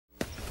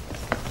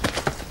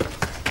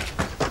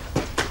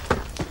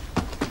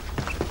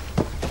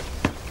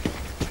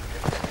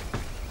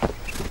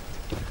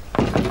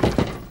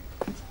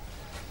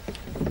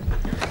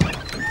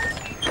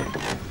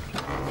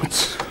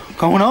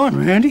going on,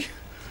 Randy?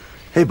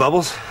 Hey,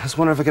 Bubbles. I was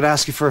wondering if I could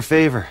ask you for a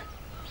favor.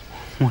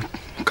 What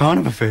kind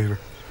of a favor?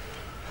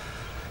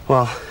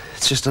 Well,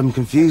 it's just I'm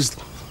confused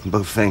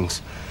about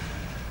things.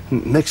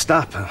 Mixed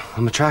up.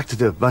 I'm attracted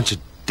to a bunch of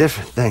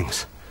different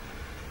things.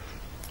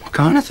 What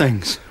kind of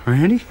things,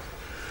 Randy?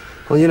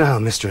 Well, you know how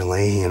Mr.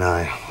 Leahy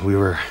and we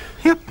were...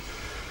 Yep.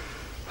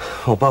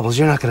 Well, Bubbles,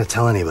 you're not going to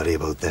tell anybody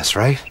about this,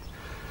 right?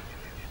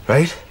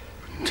 Right?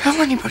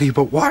 Tell anybody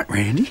about what,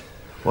 Randy?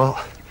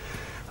 Well,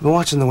 I've been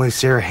watching the way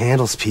Sarah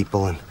handles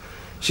people, and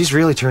she's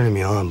really turning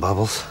me on,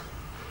 Bubbles.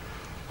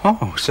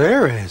 Oh,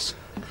 Sarah is?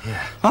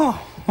 Yeah.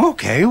 Oh,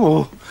 okay,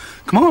 well,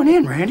 come on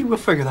in, Randy. We'll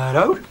figure that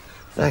out.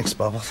 Thanks,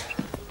 Bubbles.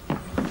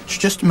 It's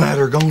just a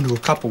matter of going to a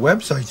couple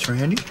websites,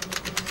 Randy.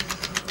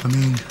 I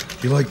mean,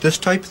 you like this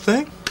type of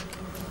thing?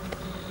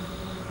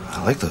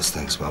 I like those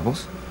things,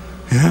 Bubbles.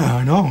 Yeah,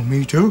 I know,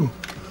 me too.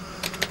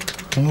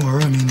 Or,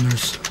 I mean,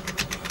 there's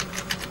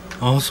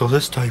also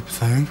this type of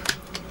thing.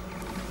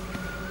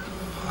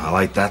 I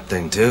like that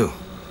thing, too.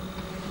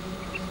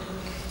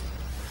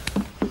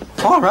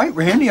 All right,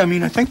 Randy, I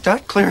mean, I think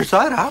that clears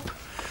that up.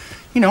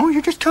 You know,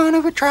 you're just kind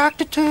of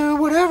attracted to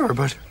whatever,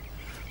 but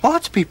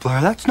lots of people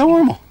are. That's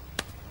normal.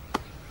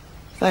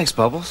 Thanks,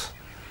 Bubbles.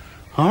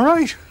 All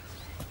right.